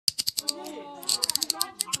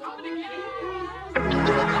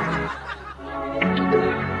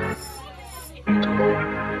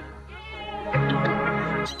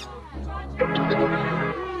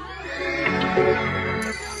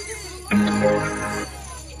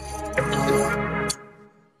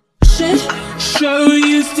Show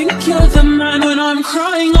you think you're the man when I'm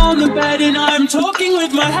crying on the bed and I'm talking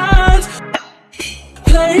with my hands.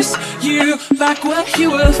 Place you back where you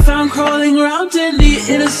were found, crawling around in the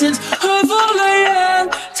innocence of all I am.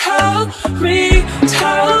 Tell me,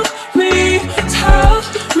 tell me, tell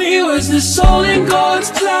me, was this all in God's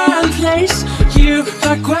plan? Place you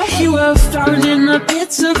back where you were found, in the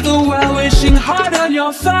pits of the well, wishing hard on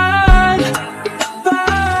your fan.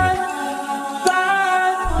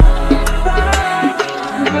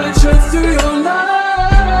 But you're through your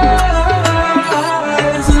lies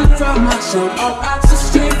and found myself up at the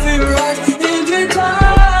street for your eyes into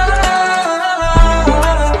time.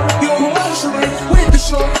 You're washed away with the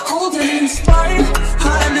shore, cold and inspired.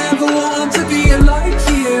 I never want to be like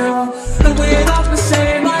you, and we're not the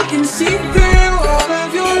same. I can see through all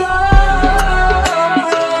of your lies.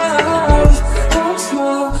 Once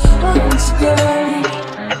more, once again,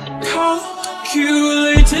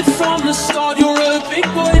 calculated from the start. You're a big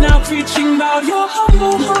boy now, preaching about your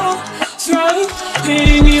humble heart.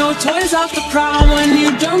 Throwing your toys out the pram when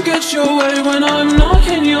you don't get your way, when I'm not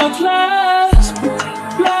in your place.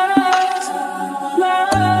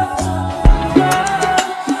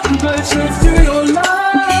 But you're through your lies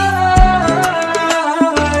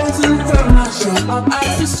and throw myself up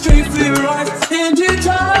at the street for your eyes into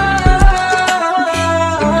time.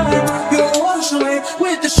 You're washed away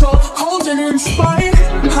with the shore, cold and inspired.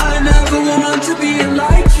 I never want to be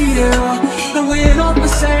like you, and we're not the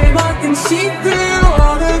same. I can see through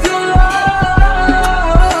all of your lies.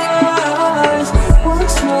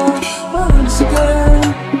 Once more, once again,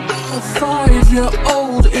 a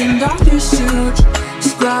 5-year-old in that suit,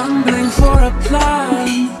 scrambling for a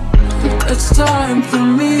plan. It's time for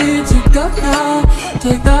me to go now.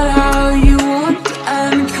 Take that how you want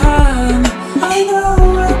and can. I know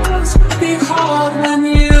it must be hard when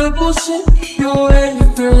you bullshit your way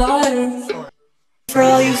through life. For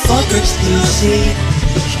all you fuckers to see,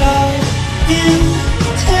 show you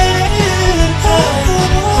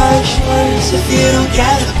harsh words if you don't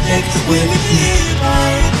get a pick with me.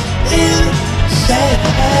 Say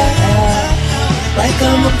like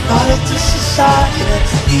I'm a product of society.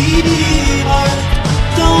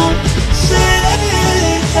 Don't say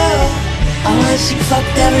unless you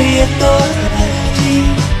fucked every authority.